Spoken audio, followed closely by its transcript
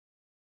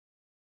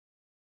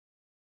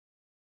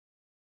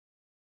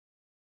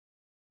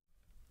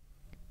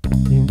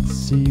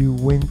Itsy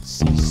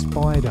wincy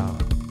spider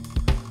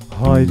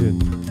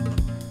hiding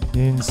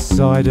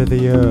inside of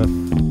the earth.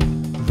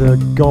 The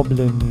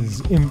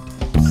goblins,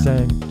 imps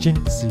and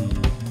jinxie,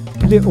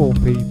 little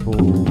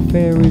people,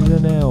 fairies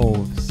and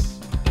elves.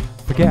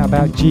 Forget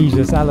about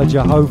Jesus, Allah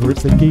Jehovah,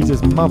 it's the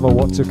geezer's mother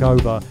what took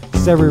over.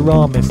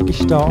 Semiramis,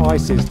 Ishtar,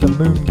 Isis, the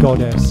moon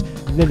goddess,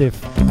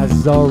 Lilith,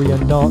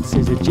 Azarian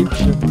Nazis,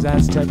 Egyptians,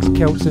 Aztecs,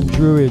 Celts and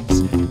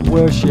Druids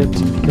worshipped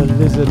the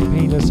lizard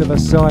penis of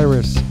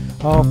Osiris.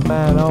 Half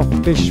man,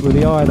 half fish with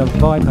the eye of the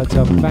viper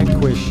to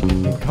vanquish,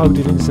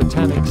 encoded in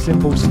satanic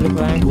symbol slick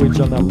language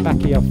on the back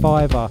of your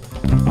fiver.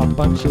 A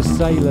bunch of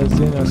sailors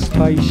in a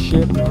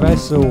spaceship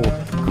vessel,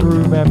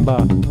 crew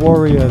member,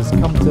 warriors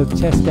come to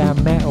test our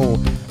metal.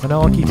 An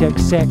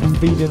architect sect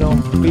feeding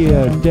on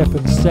fear, death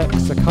and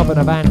sex, a coven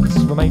of ants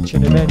from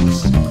ancient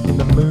events in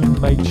the moon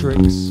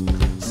matrix.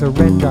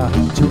 Surrender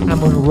to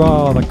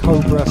Amun-Ra, the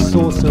cobra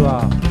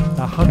sorcerer,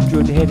 the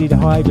 100-headed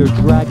Hydra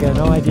dragon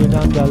hiding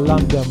under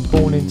London,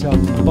 born into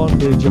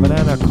bondage of an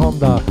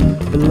anaconda.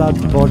 Blood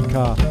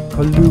vodka,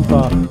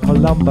 Columba,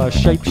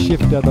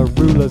 shapeshifter, the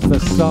rulers, the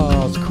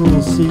Tsars,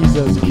 cruel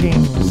Caesars,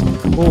 kings,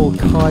 all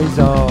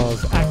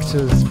Kaisers,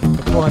 actors.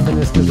 The Prime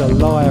Minister's a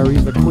liar,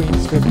 he's the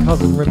Queen's fifth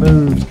cousin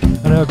removed,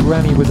 and her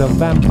granny was a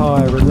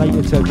vampire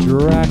related to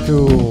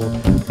Dracul.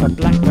 The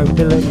black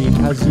nobility,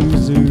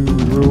 Pazuzu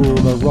rule,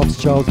 the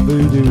Rothschilds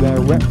voodoo, they're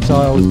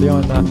reptiles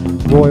behind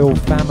the royal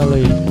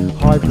family.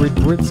 Hybrid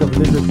Brits of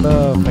lizard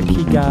birth, the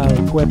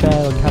Kigal,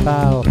 Quebel,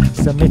 Cabal,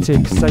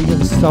 Semitic,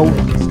 Satan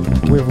sultans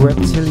with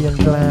reptilian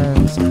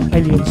glands,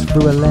 aliens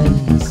through a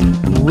lens,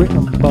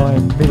 written by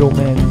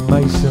middlemen,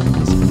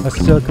 masons, a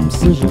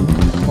circumcision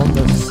on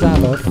the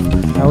Sabbath,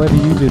 however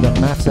you do the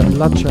maths, a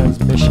blood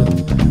transmission,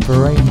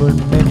 for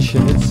Amun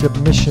mention, its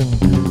submission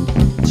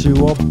to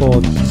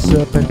Obod,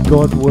 serpent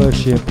god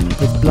worship,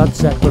 it's blood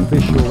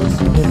sacrificial, it's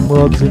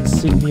Nimrod's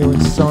insignia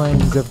and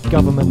signs of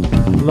government,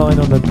 line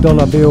on the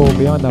dollar bill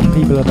behind the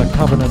people of the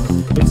covenant,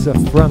 it's a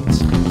front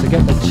to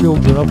get the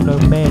children of no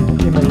men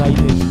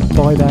immolated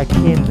by their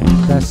kin,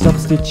 their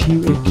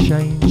substituted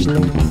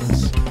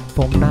changelings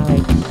for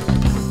Malik,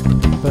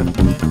 for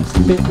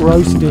spit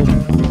roasting,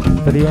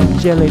 for the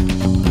angelic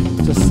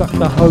to suck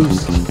the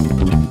host,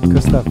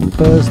 because the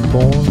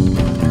firstborn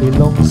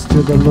belongs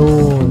to the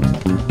Lord,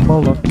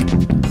 Moloch,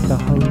 the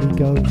Holy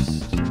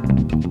Ghost.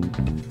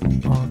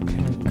 I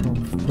can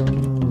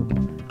confirm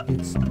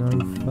it's no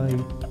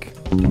fake.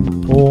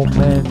 All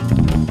men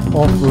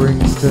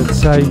offerings to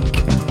take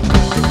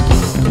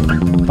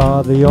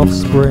by the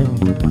offspring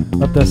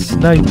of the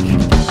snake.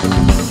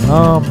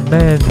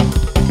 Amen.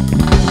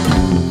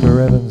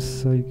 For heaven's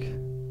sake.